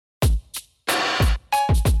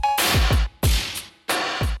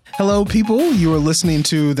Hello, people. You are listening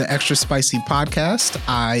to the Extra Spicy Podcast.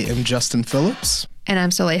 I am Justin Phillips. And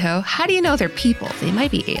I'm Solejo. How do you know they're people? They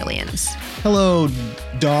might be aliens. Hello,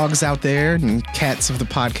 dogs out there and cats of the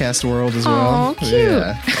podcast world as well. Oh, cute.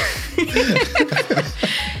 Yeah.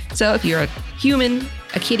 So if you're a human,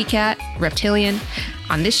 a kitty cat, reptilian,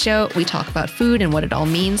 on this show, we talk about food and what it all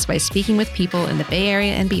means by speaking with people in the Bay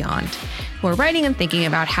Area and beyond who are writing and thinking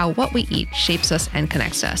about how what we eat shapes us and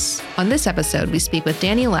connects us. On this episode, we speak with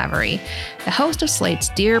Danny Lavery, the host of Slate's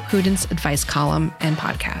Dear Prudence advice column and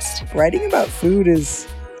podcast. Writing about food is,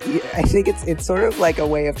 I think it's sort of like a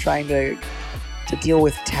way of trying to deal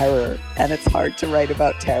with terror, and it's hard to write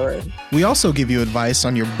about terror. We also give you advice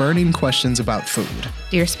on your burning questions about food.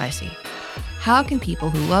 Dear Spicy, how can people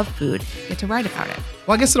who love food get to write about it?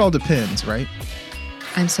 Well, I guess it all depends, right?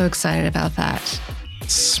 I'm so excited about that.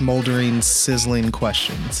 Smoldering, sizzling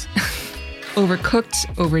questions. Overcooked,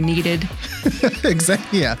 overneeded.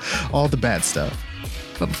 Exactly, yeah. All the bad stuff.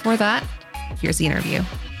 But before that, here's the interview.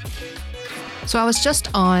 So I was just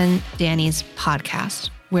on Danny's podcast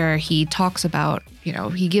where he talks about,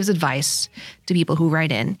 he gives advice to people who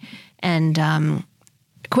write in. And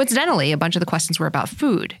coincidentally, a bunch of the questions were about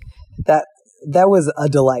food. That was a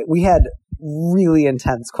delight. We had really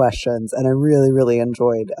intense questions, and I really, really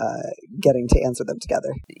enjoyed getting to answer them together.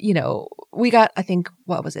 We got, I think,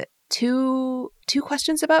 what was it? Two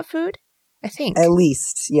questions about food, I think. At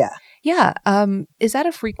least, yeah. Yeah. Is that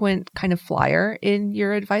a frequent kind of flyer in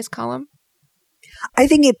your advice column? I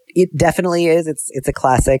think it definitely is. It's a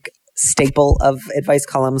classic staple of advice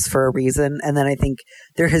columns for a reason. And then I think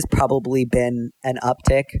there has probably been an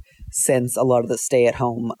uptick since a lot of the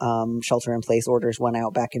stay-at-home shelter-in-place orders went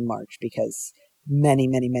out back in March, because many,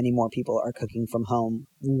 many, many more people are cooking from home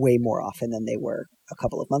way more often than they were a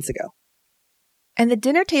couple of months ago. And the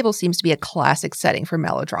dinner table seems to be a classic setting for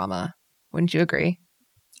melodrama. Wouldn't you agree?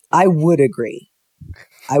 I would agree.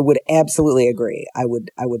 I would absolutely agree. I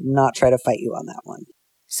would not try to fight you on that one.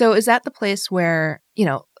 So is that the place where,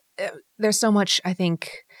 there's so much, I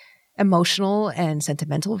think, emotional and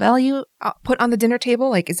sentimental value put on the dinner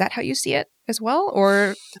table? Like, is that how you see it as well?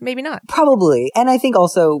 Or maybe not? Probably. And I think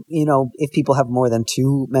also, if people have more than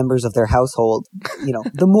two members of their household,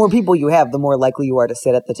 the more people you have, the more likely you are to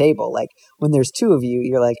sit at the table. Like, when there's two of you,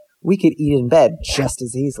 you're like, we could eat in bed just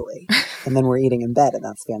as easily. And then we're eating in bed, and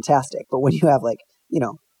that's fantastic. But when you have a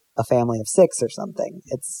family of six or something,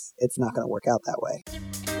 it's not going to work out that way.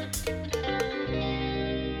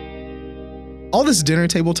 All this dinner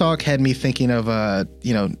table talk had me thinking of,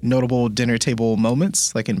 notable dinner table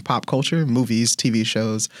moments, like in pop culture, movies, TV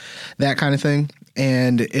shows, that kind of thing.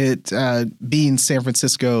 And it being San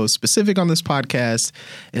Francisco specific on this podcast,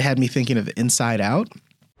 it had me thinking of Inside Out.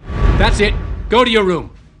 That's it. Go to your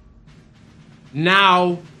room.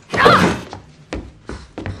 Now.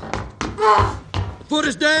 Foot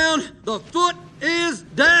is down. The foot is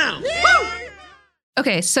down.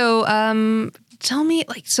 Okay, so tell me,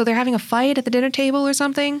 so they're having a fight at the dinner table or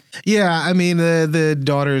something? Yeah, I mean, the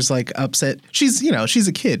daughter's upset. She's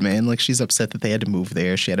a kid, man. She's upset that they had to move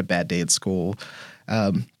there. She had a bad day at school.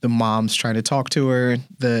 The mom's trying to talk to her.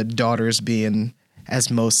 The daughter's being, as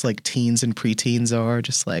most teens and preteens are,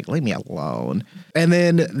 just leave me alone. And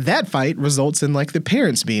then that fight results in the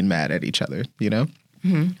parents being mad at each other,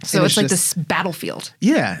 Mm-hmm. So it's this battlefield.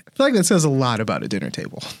 Yeah, I feel like that says a lot about a dinner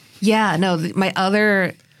table. Yeah, no,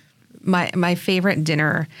 my favorite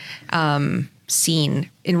dinner scene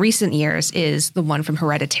in recent years is the one from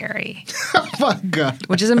Hereditary. Oh my God.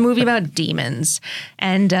 Which is a movie about demons.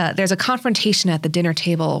 And there's a confrontation at the dinner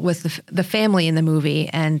table with the family in the movie.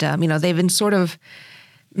 And, they've been sort of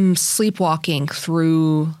sleepwalking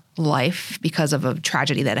through life because of a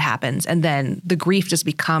tragedy that happens. And then the grief just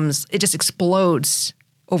explodes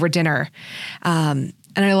over dinner. And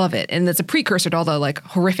I love it. And it's a precursor to all the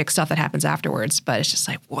horrific stuff that happens afterwards. But it's just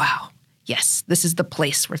wow, yes, this is the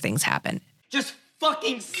place where things happen. Just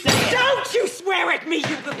fucking say it. Don't you swear at me,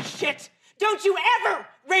 you little shit. Don't you ever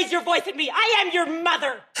raise your voice at me. I am your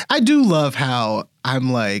mother. I do love how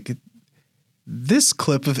I'm this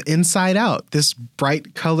clip of Inside Out, this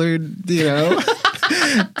bright colored,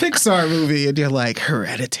 Pixar movie, and you're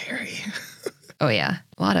Hereditary. Oh, yeah.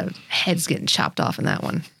 A lot of heads getting chopped off in that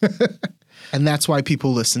one. And that's why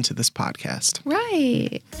people listen to this podcast.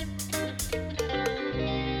 Right.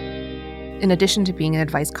 In addition to being an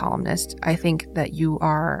advice columnist, I think that you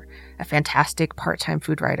are a fantastic part-time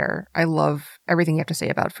food writer. I love everything you have to say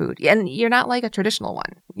about food. And you're not like a traditional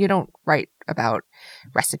one. You don't write about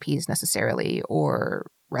recipes necessarily or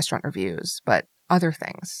restaurant reviews, but other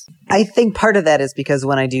things. I think part of that is because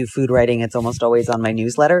when I do food writing, it's almost always on my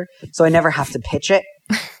newsletter. So I never have to pitch it.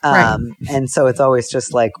 Right. And so it's always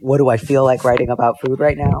just like, what do I feel like writing about food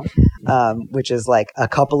right now? Which is like a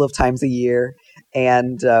couple of times a year.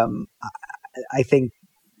 And I think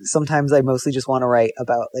sometimes I mostly just want to write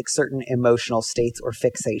about like certain emotional states or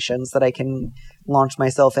fixations that I can launch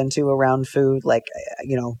myself into around food. Like,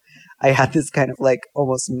 I had this kind of like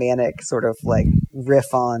almost manic sort of like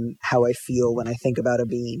riff on how I feel when I think about a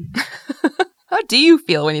bean. How do you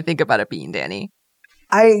feel when you think about a bean, Danny?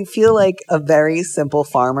 I feel like a very simple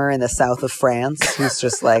farmer in the south of France who's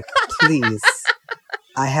just like, please,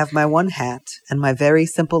 I have my one hat and my very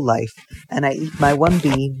simple life, and I eat my one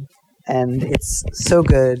bean, and it's so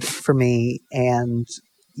good for me. And,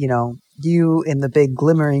 you in the big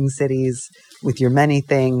glimmering cities with your many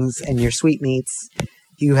things and your sweetmeats,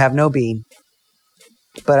 you have no bean.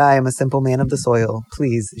 But I am a simple man of the soil.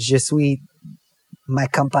 Please, je suis my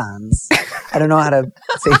campans. I don't know how to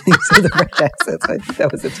say things with a French accent, so I think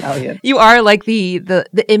that was Italian. You are like the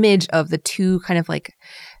image of the two kind of like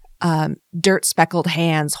dirt speckled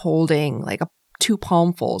hands holding like two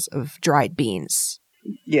palmfuls of dried beans.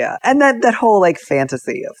 Yeah, and that whole like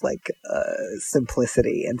fantasy of like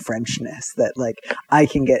simplicity and Frenchness that like I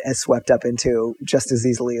can get as swept up into just as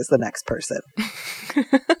easily as the next person.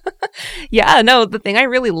 Yeah, no, the thing I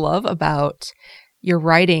really love about your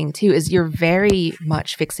writing too is you're very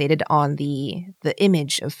much fixated on the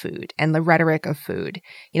image of food and the rhetoric of food.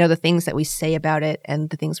 The things that we say about it and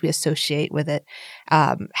the things we associate with it,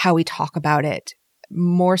 how we talk about it,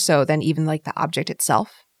 more so than even like the object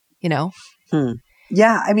itself.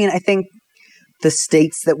 Yeah, I mean, I think the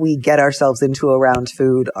states that we get ourselves into around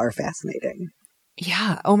food are fascinating.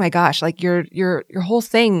 Yeah. Oh my gosh. Like your whole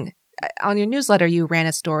thing on your newsletter, you ran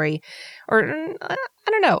a story, or I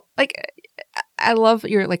don't know. Like, I love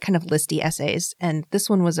your like kind of listy essays, and this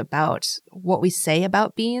one was about what we say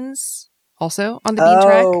about beans. Also on the bean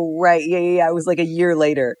track. Oh, right. Yeah. It was like a year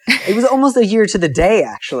later. It was almost a year to the day,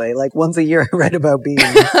 actually. Like once a year I read about beans.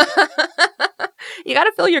 You got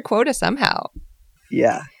to fill your quota somehow.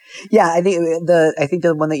 Yeah. I think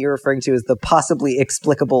the one that you're referring to is the possibly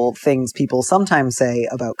explicable things people sometimes say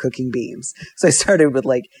about cooking beans. So I started with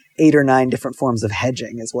like 8 or 9 different forms of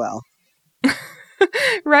hedging as well.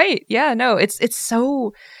 Right. Yeah, no, it's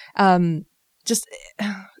so just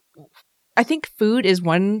I think food is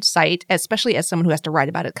one site, especially as someone who has to write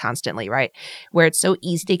about it constantly, right? Where it's so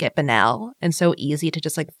easy to get banal and so easy to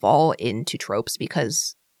just like fall into tropes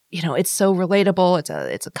because it's so relatable.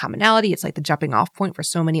 It's a commonality. It's like the jumping off point for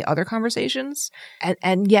so many other conversations.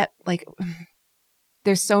 And yet like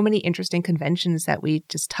there's so many interesting conventions that we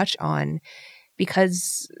just touch on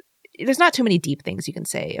because there's not too many deep things you can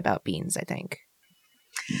say about beans, I think.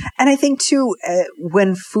 And I think too,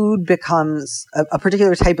 when food becomes a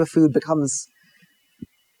particular type of food becomes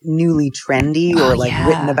newly trendy or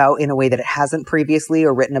written about in a way that it hasn't previously,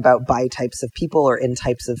 or written about by types of people or in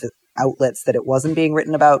types of outlets that it wasn't being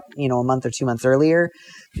written about, a month or 2 months earlier,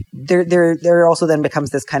 there also then becomes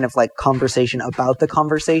this kind of like conversation about the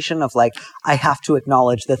conversation of like, I have to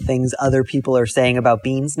acknowledge the things other people are saying about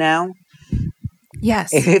beans now.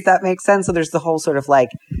 Yes. If that makes sense. So there's the whole sort of like,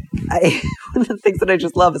 one of the things that I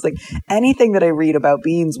just love is like anything that I read about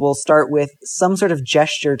beans will start with some sort of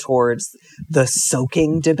gesture towards the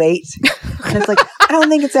soaking debate. And it's like, I don't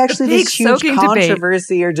think it's actually this huge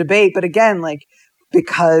controversy or debate. But again, like,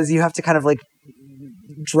 because you have to kind of like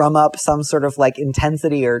drum up some sort of like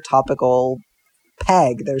intensity or topical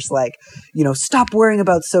peg. There's like, stop worrying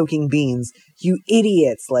about soaking beans, you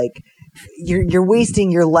idiots. Like, you're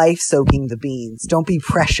wasting your life soaking the beans. Don't be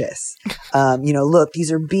precious. Look,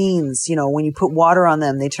 these are beans. When you put water on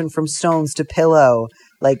them, they turn from stones to pillow.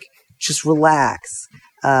 Like, just relax.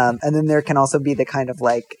 And then there can also be the kind of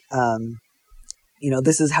like,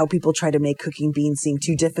 this is how people try to make cooking beans seem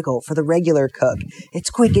too difficult for the regular cook. It's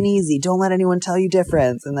quick and easy. Don't let anyone tell you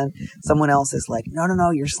different. And then someone else is like,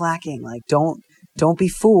 no, you're slacking. Like, don't be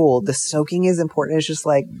fooled. The soaking is important. It's just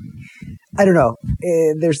like, I don't know.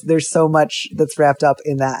 There's so much that's wrapped up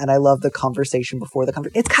in that. And I love the conversation before the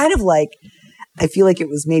conversation. It's kind of like, I feel like it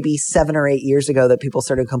was maybe 7 or 8 years ago that people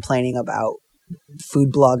started complaining about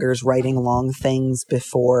food bloggers writing long things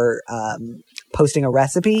before posting a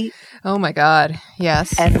recipe. Oh my God.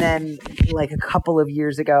 Yes. And then like a couple of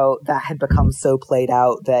years ago, that had become so played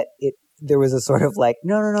out that there was a sort of like,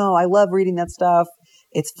 no, I love reading that stuff.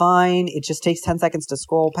 It's fine. It just takes 10 seconds to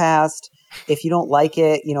scroll past. If you don't like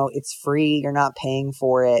it, it's free. You're not paying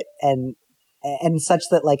for it. And such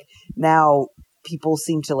that like now people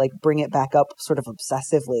seem to like bring it back up sort of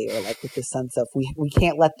obsessively, or like with the sense of we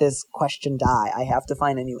can't let this question die. I have to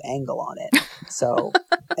find a new angle on it. So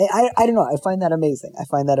I don't know. I find that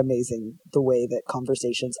amazing. The way that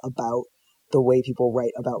conversations about the way people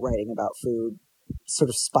write about writing about food sort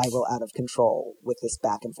of spiral out of control with this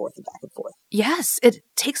back and forth and back and forth. Yes, it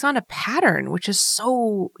takes on a pattern, which is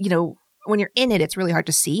so, when you're in it, it's really hard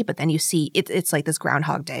to see, but then you see it's like this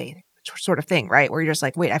Groundhog Day sort of thing, right? Where you're just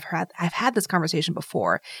like, wait, I've had this conversation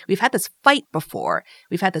before. We've had this fight before.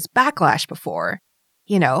 We've had this backlash before,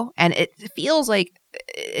 and it feels like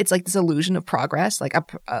it's like this illusion of progress, like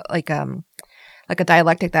a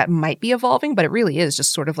dialectic that might be evolving, but it really is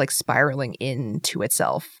just sort of like spiraling into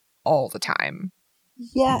itself all the time.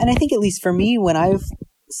 Yeah, and I think at least for me, when I've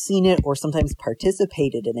seen it or sometimes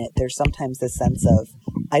participated in it, there's sometimes this sense of,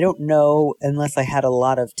 I don't know, unless I had a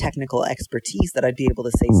lot of technical expertise, that I'd be able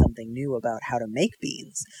to say something new about how to make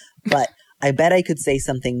beans. But I bet I could say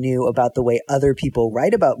something new about the way other people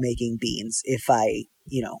write about making beans if I,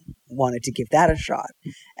 wanted to give that a shot.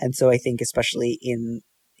 And so I think especially in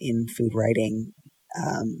food writing,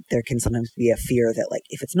 there can sometimes be a fear that, like,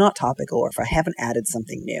 if it's not topical or if I haven't added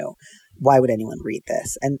something new, why would anyone read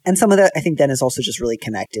this? And some of that, I think, then is also just really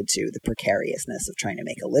connected to the precariousness of trying to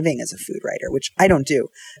make a living as a food writer, which I don't do.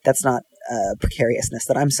 That's not a precariousness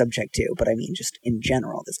that I'm subject to, but I mean just in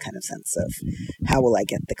general, this kind of sense of how will I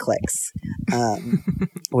get the clicks,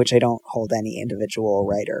 which I don't hold any individual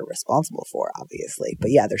writer responsible for, obviously.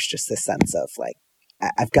 But yeah, there's just this sense of like,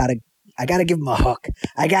 I got to give him a hook.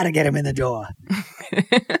 I got to get him in the door.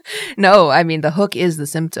 No, I mean, the hook is the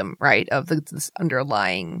symptom, right, of this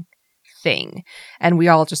underlying thing. And we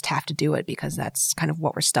all just have to do it because that's kind of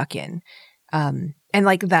what we're stuck in. And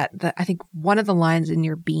like that, I think one of the lines in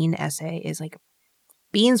your bean essay is like,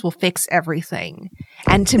 beans will fix everything.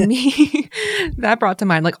 And to me, that brought to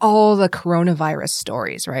mind like all the coronavirus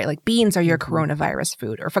stories, right? Like beans are your coronavirus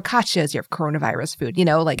food, or focaccia is your coronavirus food.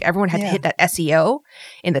 Like everyone had to hit that SEO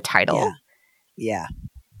in the title. Yeah.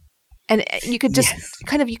 And you could just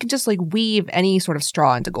you can just like weave any sort of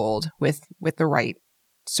straw into gold with the right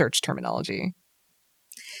search terminology.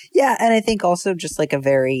 Yeah. And I think also just like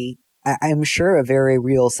I'm sure a very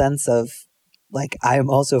real sense of like, I'm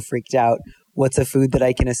also freaked out. What's a food that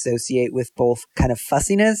I can associate with both kind of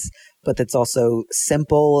fussiness, but that's also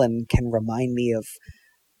simple and can remind me of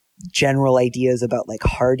general ideas about like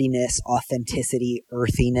hardiness, authenticity,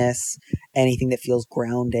 earthiness, anything that feels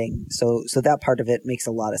grounding. So that part of it makes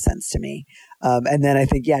a lot of sense to me. And then I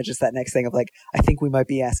think, just that next thing of like, I think we might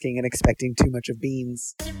be asking and expecting too much of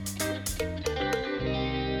beans.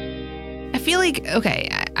 I feel like, okay,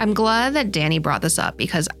 I'm glad that Danny brought this up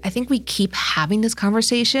because I think we keep having this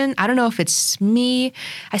conversation. I don't know if it's me.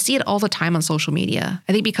 I see it all the time on social media.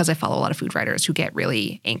 I think because I follow a lot of food writers who get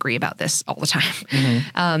really angry about this all the time.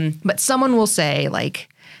 Mm-hmm. But someone will say like,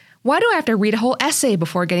 why do I have to read a whole essay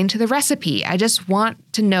before getting to the recipe? I just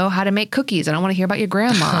want to know how to make cookies. I don't want to hear about your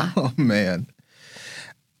grandma. Oh, man.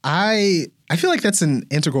 I feel like that's an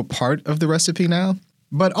integral part of the recipe now.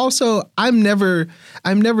 But also, I'm never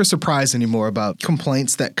surprised anymore about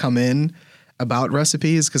complaints that come in about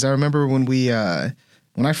recipes, because I remember when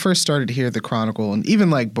I first started to hear the Chronicle, and even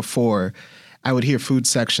like before, I would hear food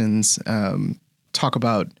sections talk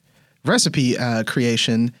about recipe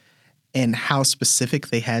creation and how specific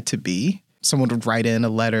they had to be. Someone would write in a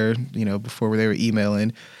letter, before they were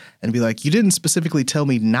emailing, and be like, you didn't specifically tell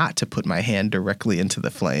me not to put my hand directly into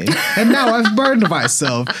the flame. And now I've burned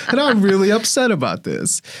myself. And I'm really upset about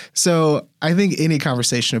this. So I think any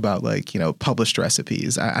conversation about like, published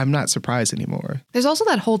recipes, I'm not surprised anymore. There's also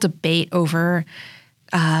that whole debate over,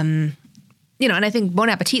 and I think Bon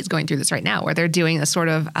Appetit is going through this right now where they're doing a sort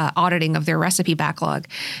of auditing of their recipe backlog.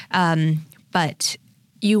 But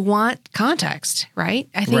you want context, right?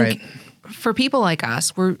 I think for people like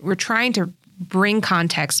us, we're trying to bring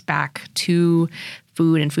context back to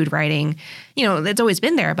food and food writing. It's always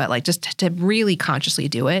been there, but like just to really consciously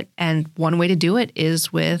do it. And one way to do it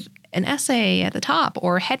is with an essay at the top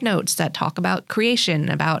or head notes that talk about creation,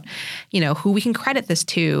 about, who we can credit this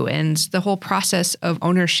to and the whole process of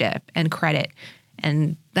ownership and credit.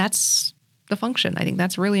 And that's the function. I think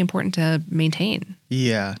that's really important to maintain.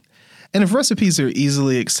 Yeah. And if recipes are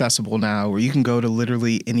easily accessible now, where you can go to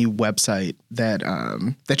literally any website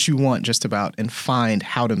that you want just about and find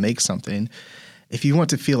how to make something, if you want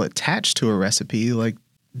to feel attached to a recipe, like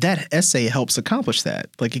that essay helps accomplish that.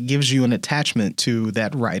 Like it gives you an attachment to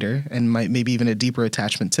that writer and maybe even a deeper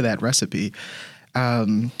attachment to that recipe.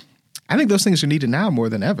 I think those things are needed now more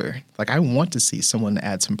than ever. Like I want to see someone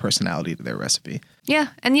add some personality to their recipe. Yeah.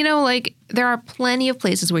 And, like there are plenty of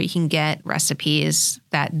places where you can get recipes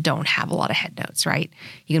that don't have a lot of head notes, right?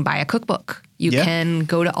 You can buy a cookbook. You can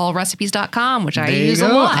go to allrecipes.com, which I use a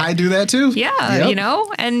lot. I do that too. Yeah,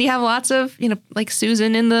 and you have lots of, like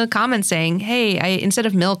Susan in the comments saying, hey, instead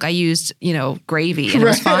of milk, I used, gravy and it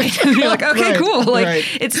was fine. And you're like, okay, cool. Like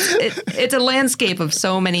it's a landscape of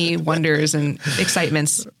so many wonders and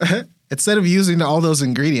excitements. Instead of using all those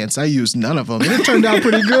ingredients, I used none of them. And it turned out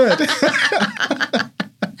pretty good.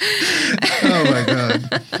 Oh, my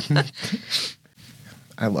God.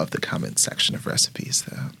 I love the comment section of recipes,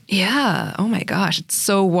 though. Yeah. Oh, my gosh. It's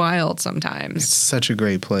so wild sometimes. It's such a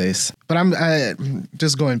great place. But I'm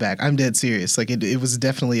just going back. I'm dead serious. Like, it was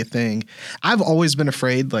definitely a thing. I've always been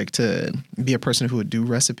afraid, like, to be a person who would do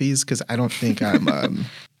recipes because I don't think I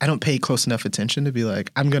don't pay close enough attention to be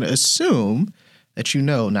like, I'm going to assume that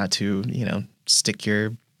not to, stick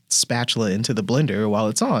your spatula into the blender while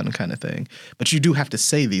it's on kind of thing. But you do have to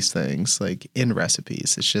say these things like in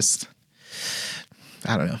recipes. It's just,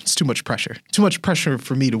 I don't know. It's too much pressure. Too much pressure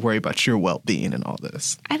for me to worry about your well-being and all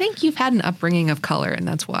this. I think you've had an upbringing of color and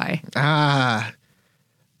that's why.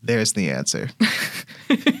 There's the answer.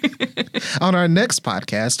 On our next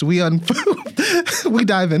podcast, we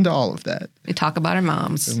dive into all of that. We talk about our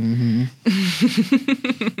moms. Mm-hmm.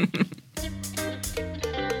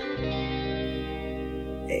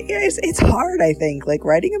 It's hard, I think. Like,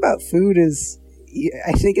 writing about food is,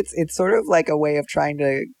 I think it's sort of like a way of trying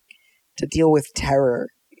to deal with terror,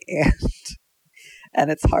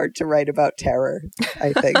 and it's hard to write about terror,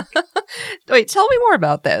 I think. Wait, tell me more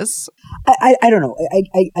about this. I don't know.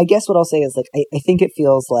 I guess what I'll say is, like, I think it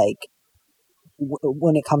feels like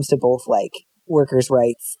when it comes to both, like, workers'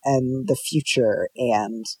 rights and the future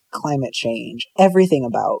and climate change, everything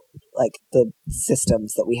about, like, the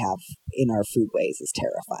systems that we have in our foodways is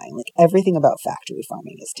terrifying. Like, everything about factory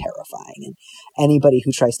farming is terrifying. And anybody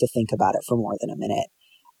who tries to think about it for more than a minute,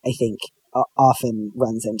 I think, often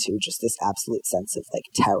runs into just this absolute sense of, like,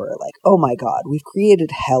 terror. Like, oh my God, we've created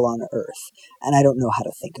hell on earth, and I don't know how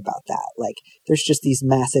to think about that. Like, there's just these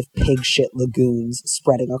massive pig shit lagoons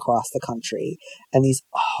spreading across the country, and these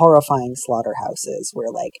horrifying slaughterhouses where,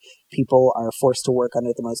 like, people are forced to work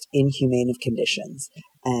under the most inhumane of conditions.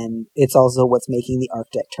 And it's also what's making the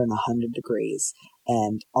Arctic turn 100 degrees.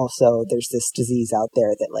 And also there's this disease out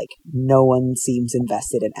there that, like, no one seems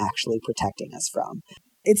invested in actually protecting us from.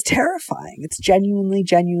 It's terrifying. It's genuinely,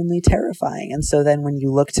 genuinely terrifying. And so then when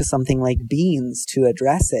you look to something like Beans to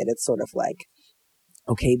address it, it's sort of like,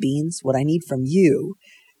 okay, Beans, what I need from you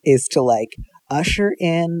is to, like, usher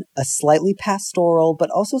in a slightly pastoral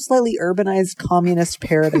but also slightly urbanized communist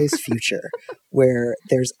paradise future where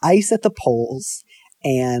there's ice at the poles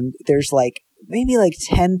and there's, like, maybe like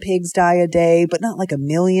 10 pigs die a day, but not like 1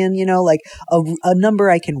 million, like a number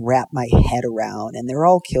I can wrap my head around. And they're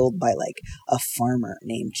all killed by, like, a farmer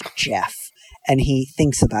named Jeff. And he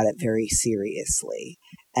thinks about it very seriously.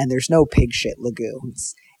 And there's no pig shit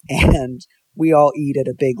lagoons. And we all eat at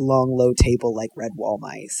a big, long, low table like red wall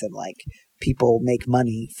mice. And, like, people make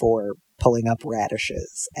money for pulling up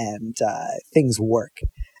radishes. And things work.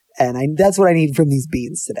 And that's what I need from these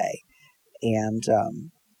beans today. And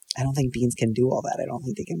I don't think Beans can do all that. I don't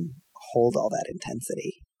think they can hold all that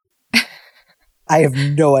intensity. I have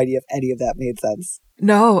no idea if any of that made sense.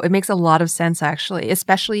 No, it makes a lot of sense, actually,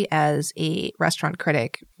 especially as a restaurant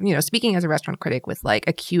critic. Speaking as a restaurant critic with, like,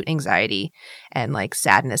 acute anxiety and, like,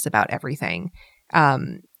 sadness about everything.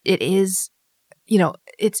 It is,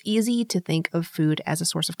 it's easy to think of food as a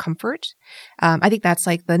source of comfort. I think that's,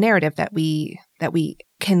 like, the narrative that we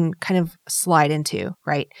can kind of slide into,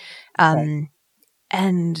 right? Right.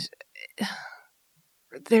 And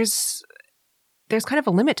there's kind of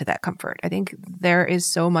a limit to that comfort. I think there is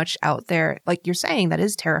so much out there, like you're saying, that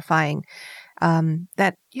is terrifying,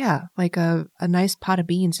 that, like a nice pot of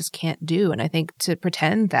beans just can't do. And I think to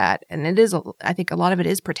pretend that, and I think a lot of it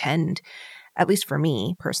is pretend, at least for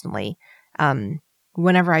me personally.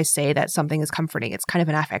 Whenever I say that something is comforting, it's kind of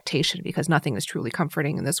an affectation because nothing is truly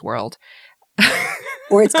comforting in this world.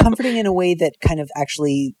 Or it's comforting in a way that kind of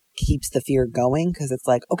actually keeps the fear going, because it's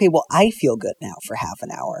like, okay, well, I feel good now for half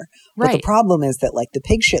an hour. But right. The problem is that, like, the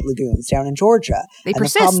pig shit lagoons down in Georgia, they and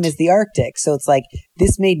persist. The problem is the Arctic. So it's like,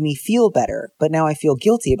 this made me feel better, but now I feel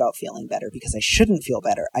guilty about feeling better because I shouldn't feel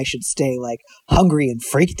better. I should stay, like, hungry and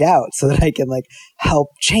freaked out so that I can, like, help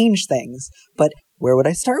change things. But where would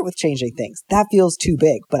I start with changing things? That feels too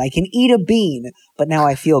big, but I can eat a bean, but now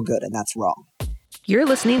I feel good, and that's wrong. You're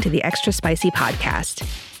listening to the Extra Spicy Podcast.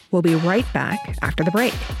 We'll be right back after the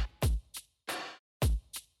break.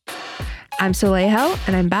 I'm Soleil,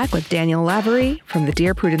 and I'm back with Daniel Lavery from the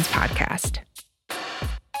Dear Prudence podcast.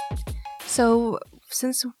 So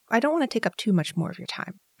since I don't want to take up too much more of your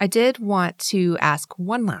time, I did want to ask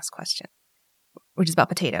one last question, which is about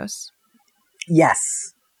potatoes. Yes.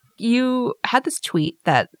 You had this tweet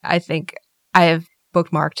that I think I have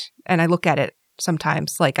bookmarked, and I look at it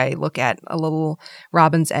sometimes like I look at a little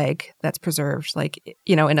robin's egg that's preserved, like,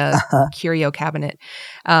 in a curio cabinet,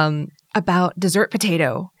 about dessert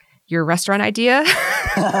potato, your restaurant idea.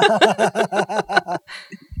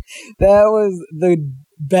 That was the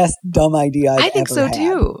best dumb idea I've I think ever so had.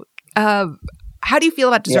 too. How do you feel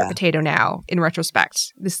about dessert potato now in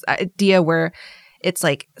retrospect? This idea where it's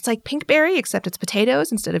like Pinkberry, except it's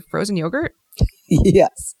potatoes instead of frozen yogurt.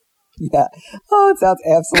 Yes. Yeah. Oh, it sounds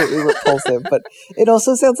absolutely repulsive, but it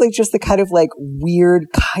also sounds like just the kind of like weird,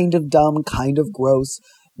 kind of dumb, kind of gross,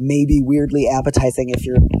 maybe weirdly appetizing if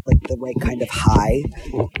you're like the right kind of high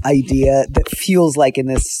idea that feels like in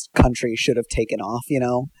this country should have taken off,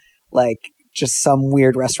 like just some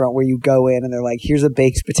weird restaurant where you go in and they're like, here's a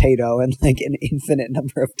baked potato and like an infinite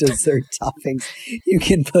number of dessert toppings you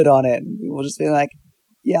can put on it. And we'll just be like,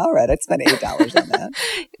 yeah, all right, I'd spend $8 on that.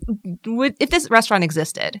 If this restaurant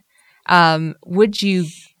existed, would you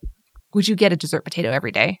get a dessert potato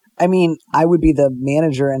every day? I mean, I would be the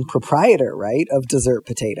manager and proprietor, right, of Dessert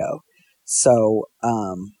Potato. So,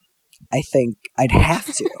 I think I'd have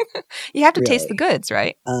to. You have to taste the goods,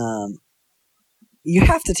 right? You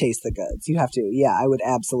have to taste the goods. You have to. Yeah, I would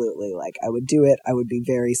absolutely. Like, I would do it. I would be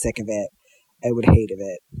very sick of it. I would hate of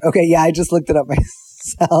it. Okay, yeah, I just looked it up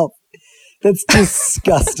myself. That's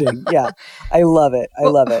disgusting. Yeah, I love it. I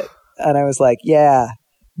love it. And I was like, yeah,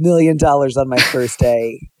 $1 million on my first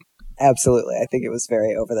day. Absolutely. I think it was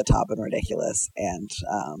very over the top and ridiculous. And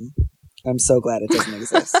I'm so glad it doesn't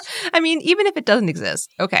exist. I mean, even if it doesn't exist,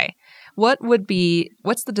 okay. What's the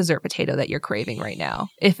dessert potato that you're craving right now?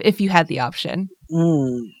 If you had the option.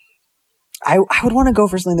 I would want to go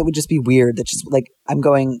for something that would just be weird. That just like, I'm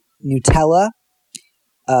going Nutella,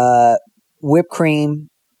 whipped cream,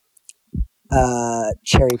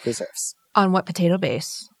 cherry preserves. On what potato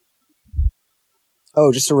base?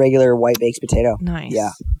 Oh, just a regular white baked potato. Nice.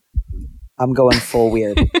 Yeah. I'm going full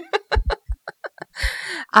weird.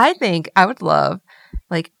 I think I would love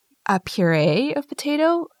like a puree of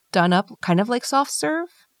potato done up kind of like soft serve.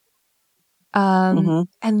 And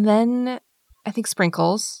then I think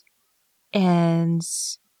sprinkles and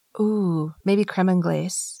maybe creme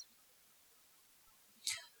anglaise.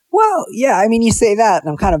 Well, yeah, I mean, you say that and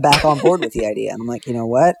I'm kind of back on board with the idea. And I'm like, you know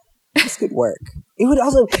what? This could work.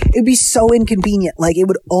 It'd be so inconvenient. Like, it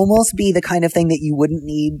would almost be the kind of thing that you wouldn't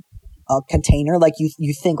need a container. Like,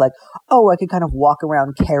 you think like, oh, I could kind of walk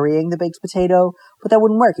around carrying the baked potato, but that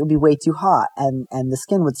wouldn't work. It would be way too hot and the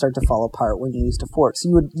skin would start to fall apart when you used a fork. So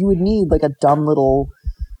you would need like a dumb little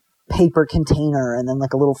paper container and then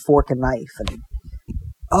like a little fork and knife and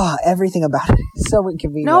everything about it is so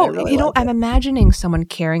inconvenient. No, really I'm imagining someone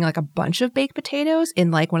carrying like a bunch of baked potatoes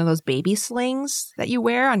in like one of those baby slings that you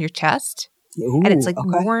wear on your chest. Ooh, and it's like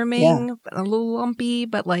okay. warming, a little lumpy,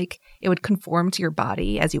 but like it would conform to your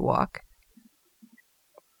body as you walk.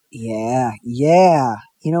 Yeah. You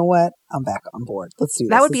know what? I'm back on board. Let's do this.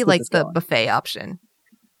 That would be like the buffet option.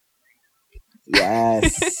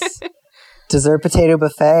 Yes. Dessert potato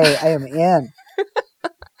buffet. I am in.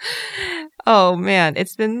 Oh, man.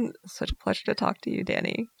 It's been such a pleasure to talk to you,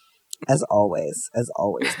 Danny. As always,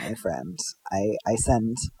 my friend. I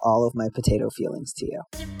send all of my potato feelings to you.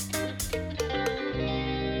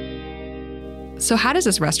 So how does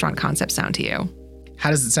this restaurant concept sound to you? How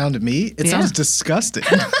does it sound to me? It sounds disgusting.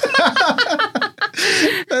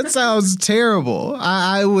 That sounds terrible.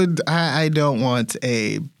 I don't want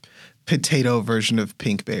a potato version of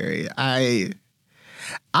Pinkberry. I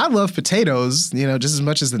love potatoes, just as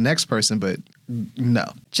much as the next person, but no.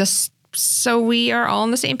 Just so we are all on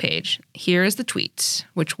the same page, here is the tweet,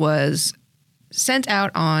 which was sent out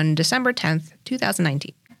on December 10th,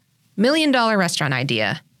 2019. $1 million restaurant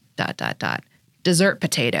idea, ... Dessert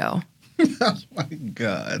potato. Oh my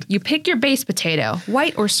God. You pick your base potato,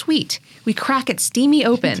 white or sweet. We crack it steamy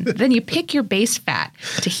open. Then you pick your base fat,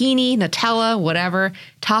 tahini, Nutella, whatever,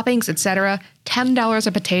 toppings, etc. $10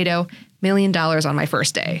 a potato, $1 million on my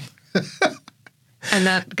first day. And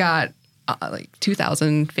that got like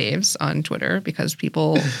 2,000 faves on Twitter because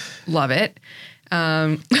people love it.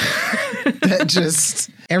 That just,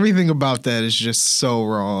 everything about that is just so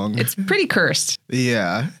wrong. It's pretty cursed.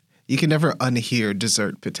 Yeah. You can never unhear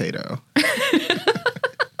dessert potato.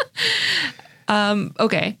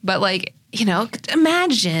 Okay, but like,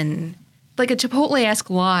 imagine like a Chipotle-esque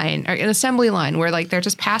line or an assembly line where like they're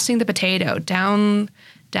just passing the potato down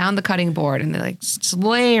the cutting board and they're like just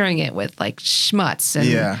layering it with like schmutz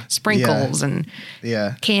and sprinkles and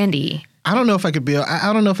candy. I don't know if I could be.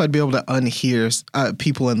 I don't know if I'd be able to unhear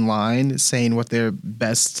people in line saying what the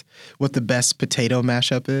best potato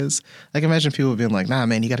mashup is. Like, imagine people being like, "Nah,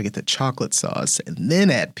 man, you got to get the chocolate sauce and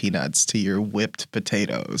then add peanuts to your whipped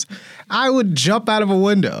potatoes." I would jump out of a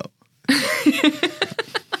window.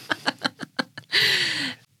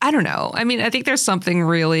 I don't know. I mean, I think there's something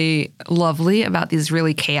really lovely about these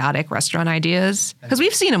really chaotic restaurant ideas because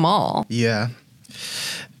we've seen them all. Yeah.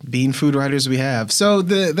 Being food writers we have. So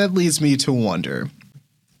that leads me to wonder.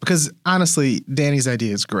 Because honestly, Danny's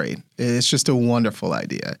idea is great. It's just a wonderful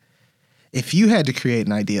idea. If you had to create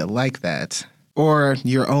an idea like that, or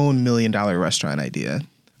your own $1 million restaurant idea,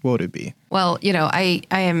 what would it be? Well, I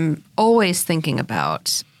am always thinking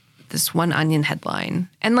about this one Onion headline.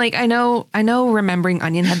 And like, I know remembering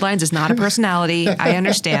Onion headlines is not a personality. I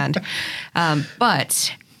understand.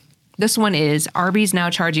 But this one is Arby's now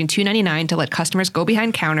charging $2.99 to let customers go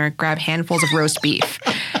behind counter, grab handfuls of roast beef.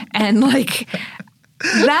 And like,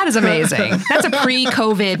 that is amazing. That's a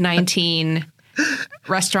pre-COVID-19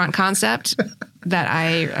 restaurant concept that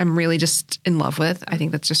I'm really just in love with. I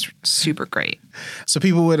think that's just super great. So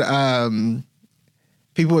people would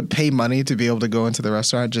pay money to be able to go into the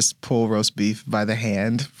restaurant, just pull roast beef by the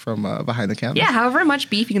hand from behind the counter? Yeah, however much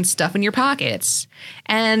beef you can stuff in your pockets.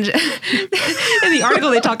 And in the article,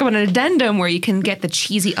 they talk about an addendum where you can get the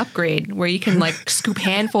cheesy upgrade, where you can like scoop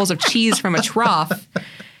handfuls of cheese from a trough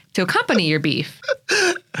to accompany your beef.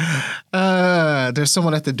 There's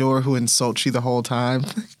someone at the door who insults you the whole time.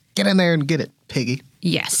 Get in there and get it, piggy.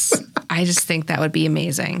 Yes. I just think that would be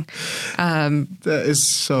amazing. That is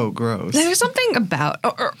so gross. There's something about,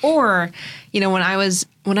 or when I was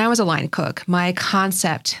a line cook, my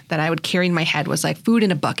concept that I would carry in my head was like food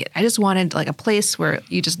in a bucket. I just wanted like a place where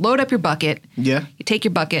you just load up your bucket. Yeah. You take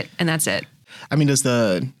your bucket and that's it. I mean,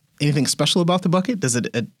 anything special about the bucket? Does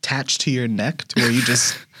it attach to your neck to where you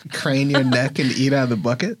just crane your neck and eat out of the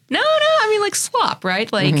bucket? No. I mean, like slop,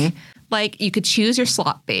 right? Like, like you could choose your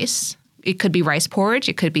slop base. It could be rice porridge.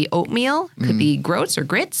 It could be oatmeal. It could be groats or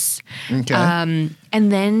grits. Okay. And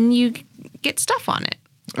then you get stuff on it.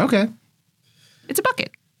 Okay. It's a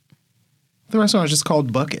bucket. The restaurant is just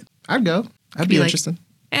called Bucket. I'd go. I'd be interested.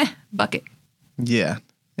 Bucket. Yeah.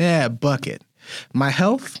 Yeah, Bucket. My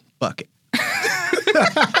health, Bucket.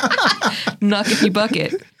 Knock if you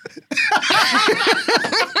bucket.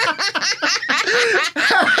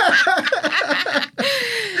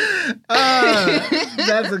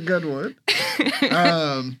 That's a good one.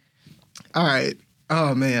 All right.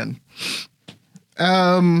 Oh, man.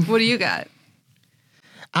 What do you got?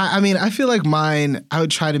 I mean, I feel like mine, I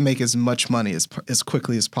would try to make as much money as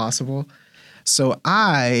quickly as possible. So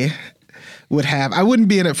I wouldn't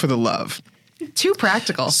be in it for the love. Too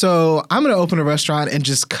practical. So I'm going to open a restaurant and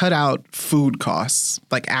just cut out food costs,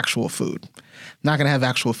 like actual food. I'm not going to have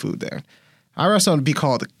actual food there. Our restaurant would be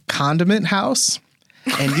called Condiment House,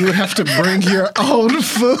 and you would have to bring your own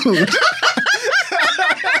food.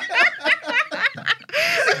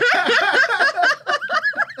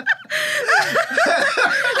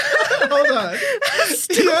 Hold on.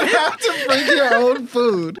 You would have to bring your own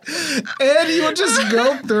food. And you would just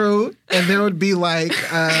go through, and there would be like,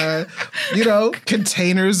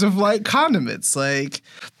 containers of like condiments, like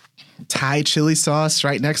Thai chili sauce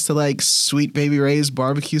right next to like Sweet Baby Ray's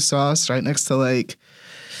barbecue sauce, right next to like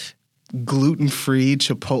gluten-free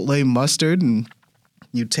Chipotle mustard. And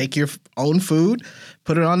you take your own food,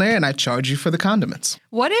 put it on there, and I charge you for the condiments.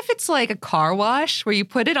 What if it's like a car wash where you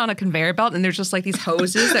put it on a conveyor belt and there's just like these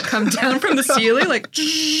hoses that come down from the ceiling, like.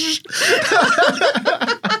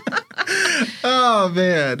 Oh,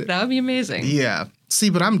 man. That would be amazing. Yeah. See,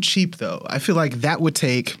 but I'm cheap, though. I feel like that would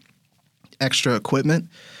take extra equipment.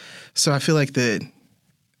 So I feel like the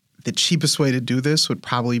cheapest way to do this would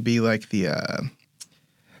probably be like the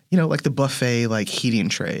buffet, like heating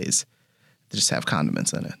trays. They just have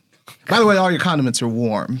condiments in it. By the way, all your condiments are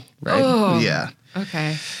warm, right? Oh, yeah.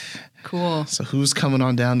 Okay. Cool. So who's coming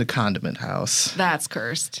on down to Condiment House? That's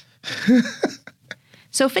cursed.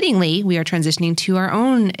 So fittingly, we are transitioning to our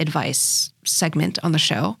own advice segment on the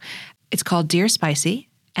show. It's called Dear Spicy,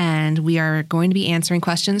 and we are going to be answering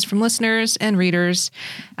questions from listeners and readers,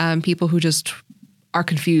 people who just are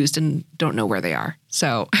confused and don't know where they are.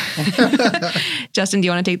 So, Justin, do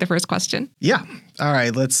you want to take the first question? Yeah. All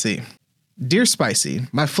right, let's see. Dear Spicy,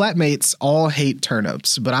 my flatmates all hate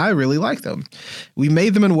turnips, but I really like them. We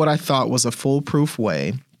made them in what I thought was a foolproof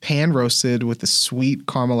way, pan roasted with a sweet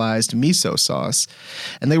caramelized miso sauce,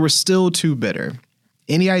 and they were still too bitter.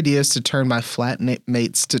 Any ideas to turn my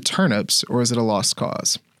flatmates to turnips, or is it a lost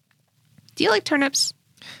cause? Do you like turnips?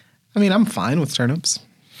 I mean, I'm fine with turnips.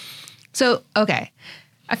 So, okay,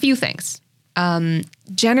 a few things.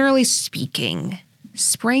 Generally speaking,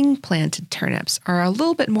 spring planted turnips are a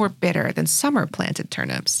little bit more bitter than summer planted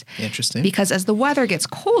turnips. Interesting. Because as the weather gets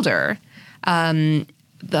colder, the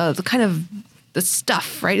kind of the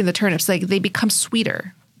stuff right in the turnips, like they become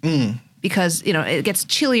sweeter because it gets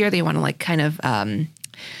chillier. They want to like kind of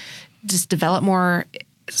just develop more.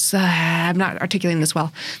 I'm not articulating this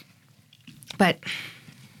well, but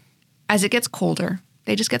as it gets colder,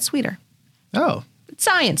 they just get sweeter. Oh, It's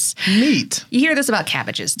science. neat. You hear this about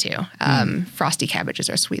cabbages too. Frosty cabbages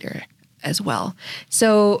are sweeter as well.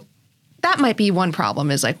 So that might be one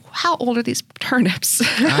problem is like, how old are these turnips?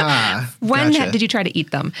 When Gotcha. did you try to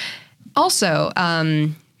eat them? Also,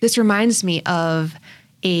 this reminds me of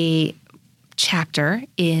a chapter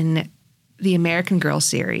in the American Girl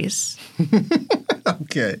series.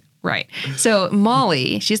 Okay. Right. So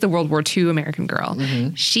Molly, she's the World War II American girl.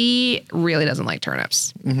 She really doesn't like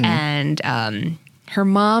turnips. And her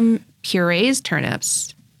mom purees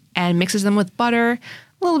turnips and mixes them with butter,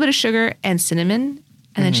 a little bit of sugar, and cinnamon,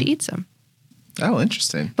 and then she eats them. Oh,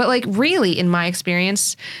 interesting. But like really, in my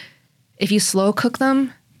experience, if you slow cook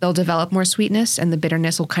them, they'll develop more sweetness and the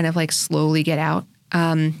bitterness will kind of like slowly get out.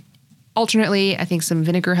 Alternately, I think some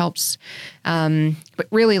vinegar helps. But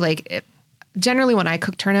really generally when I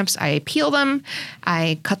cook turnips, I peel them,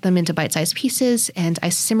 I cut them into bite-sized pieces, and I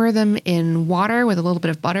simmer them in water with a little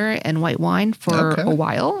bit of butter and white wine for a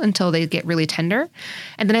while until they get really tender.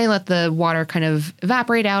 And then I let the water kind of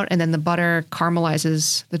evaporate out, and then the butter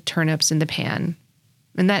caramelizes the turnips in the pan.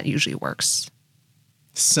 And that usually works.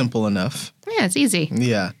 Simple enough. Yeah, it's easy.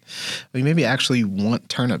 Yeah. We maybe actually want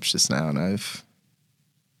turnips just now, and I've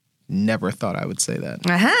never thought I would say that.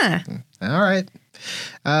 Aha. All right.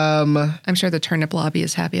 I'm sure the turnip lobby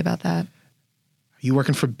is happy about that. You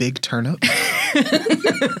working for Big Turnip?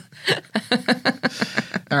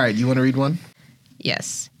 All right. You want to read one?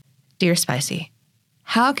 Yes. Dear Spicy,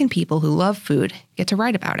 how can people who love food get to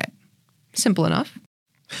write about it? Simple enough.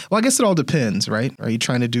 Well, I guess it all depends, right? Are you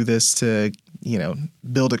trying to do this to,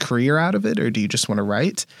 build a career out of it, or do you just want to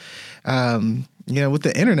write? With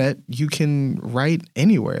the internet, you can write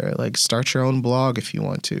anywhere, like start your own blog if you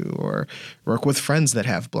want to, or work with friends that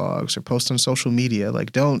have blogs, or post on social media.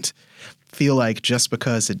 Like, don't feel like just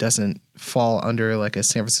because it doesn't fall under like a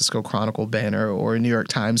San Francisco Chronicle banner or a New York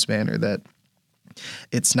Times banner that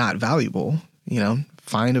it's not valuable.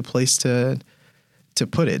 Find a place to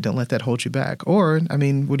put it. Don't let that hold you back. Or,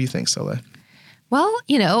 what do you think, Sola? Well,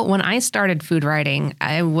 when I started food writing,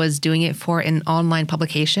 I was doing it for an online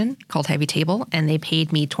publication called Heavy Table, and they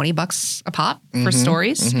paid me $20 a pop for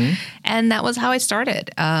stories. And that was how I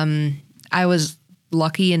started. I was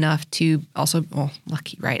lucky enough to also,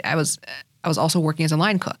 lucky, right? I was also working as a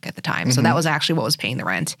line cook at the time. So that was actually what was paying the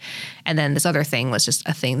rent. And then this other thing was just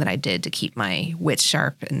a thing that I did to keep my wits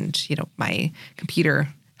sharp and, my computer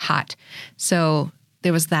hot. So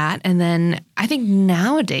there was that. And then I think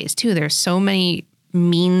nowadays too, there's so many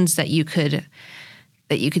means that you could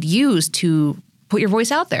use to put your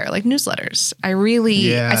voice out there, like newsletters.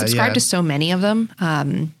 I subscribe to so many of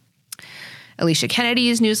them. Alicia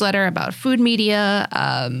Kennedy's newsletter about food media,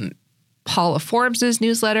 Paula Forbes's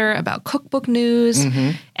newsletter about cookbook news.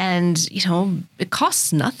 And, it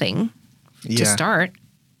costs nothing to start.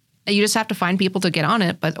 You just have to find people to get on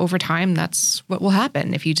it. But over time, that's what will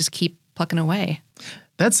happen if you just keep plucking away.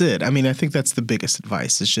 That's it. I think that's the biggest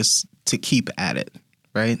advice is just to keep at it,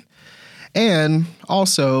 right? And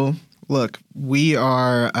also, look, we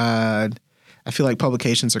are, I feel like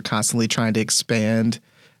publications are constantly trying to expand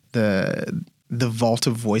the vault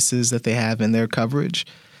of voices that they have in their coverage.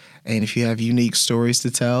 And if you have unique stories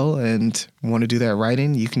to tell and want to do that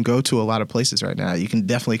writing, you can go to a lot of places right now. You can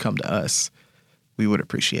definitely come to us. We would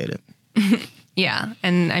appreciate it. Yeah.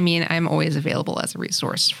 And I'm always available as a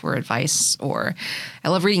resource for advice, or I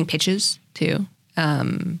love reading pitches too,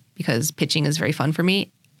 because pitching is very fun for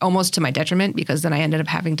me, almost to my detriment, because then I ended up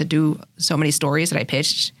having to do so many stories that I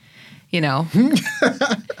pitched,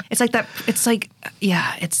 It's like that. It's like,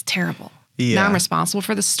 it's terrible. Yeah. Now I'm responsible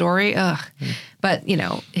for the story. Ugh. But,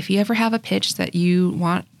 if you ever have a pitch that you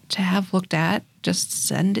want to have looked at, just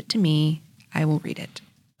send it to me. I will read it.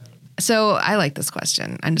 So I like this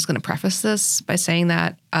question. I'm just going to preface this by saying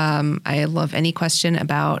that I love any question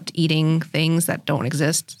about eating things that don't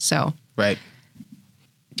exist. So, right.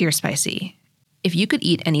 Dear Spicy, if you could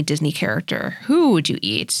eat any Disney character, who would you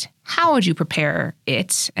eat? How would you prepare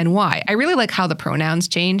it, and why? I really like how the pronouns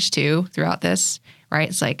change too throughout this, right?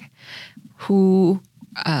 It's like who,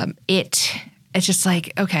 it. It's just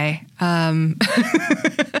like, okay,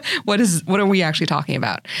 what are we actually talking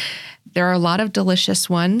about? There are a lot of delicious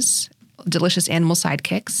ones, delicious animal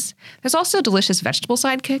sidekicks. There's also delicious vegetable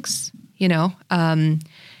sidekicks. you know.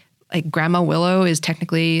 Like Grandma Willow is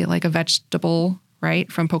technically like a vegetable, right,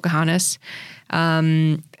 from Pocahontas.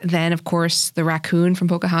 Then, of course, the raccoon from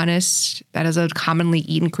Pocahontas, that is a commonly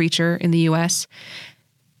eaten creature in the U.S.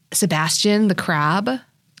 Sebastian, the crab.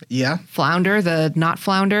 Yeah. Flounder, the not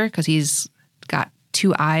flounder, because he's got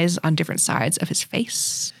 2 eyes on different sides of his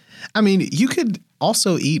face. I mean, you could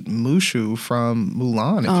also eat Mushu from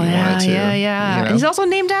Mulan if you wanted to. Yeah. You know? And he's also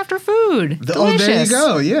named after food. Oh, Delicious. there you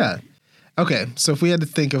go. Yeah. Okay, so if we had to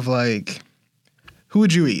think of like, who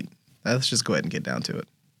would you eat? Let's just go ahead and get down to it.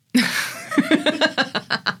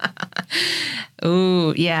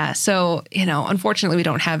 Ooh, yeah. So, you know, unfortunately, we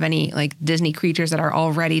don't have any like Disney creatures that are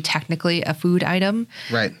already technically a food item.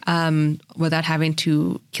 Right. Without having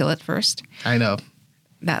to kill it first. I know.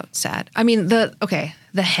 That's sad. I mean, the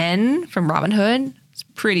hen from Robin Hood is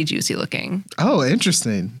pretty juicy looking. Oh,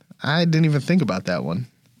 interesting. I didn't even think about that one.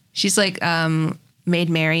 She's like Maid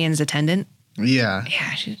Marian's attendant. Yeah.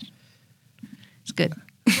 Yeah, it's good.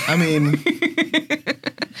 I mean,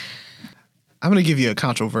 I'm going to give you a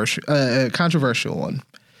controversial one.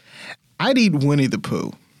 I'd eat Winnie the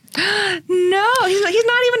Pooh. No, he's not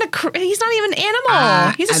even an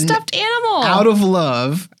animal. He's a stuffed animal. Out of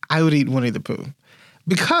love, I would eat Winnie the Pooh.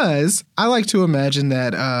 Because I like to imagine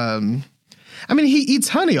that, I mean, he eats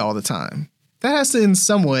honey all the time. That has to in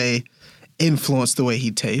some way influence the way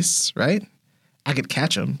he tastes, right? I could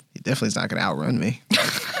catch him. He definitely is not going to outrun me.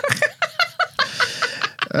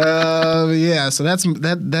 Yeah, so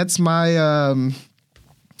that's my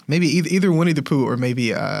maybe either Winnie the Pooh or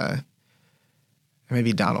maybe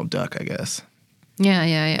Donald Duck, I guess.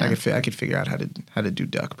 Yeah. I could figure out how to do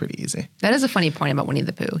Duck pretty easy. That is a funny point about Winnie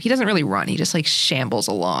the Pooh. He doesn't really run. He just like shambles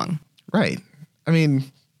along. Right. I mean,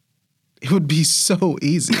 it would be so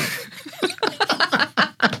easy.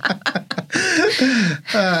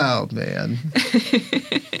 Oh, man.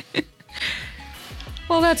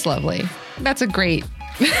 Well, that's lovely. That's a great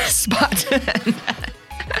spot to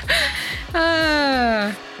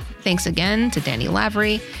end. Thanks again to Danny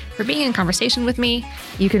Lavery for being in conversation with me.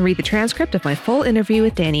 You can read the transcript of my full interview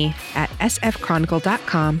with Danny at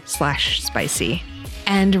sfchronicle.com/spicy.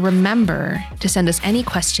 And remember to send us any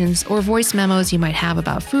questions or voice memos you might have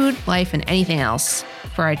about food, life, and anything else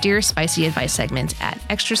for our Dear Spicy Advice segment at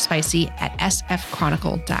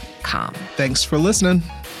extraspicy@sfchronicle.com. Thanks for listening.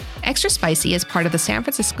 Extra Spicy is part of the San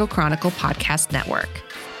Francisco Chronicle podcast network.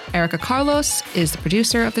 Erica Carlos is the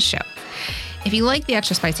producer of the show. If you like the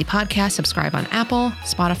Extra Spicy podcast, subscribe on Apple,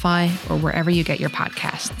 Spotify, or wherever you get your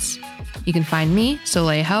podcasts. You can find me,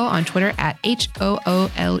 Soleil Ho, on Twitter at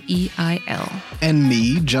HOOLEIL. And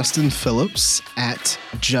me, Justin Phillips, at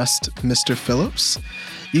Just Mr. Phillips.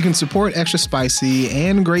 You can support Extra Spicy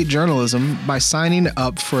and great journalism by signing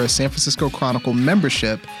up for a San Francisco Chronicle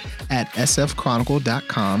membership at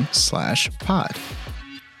sfchronicle.com/pod.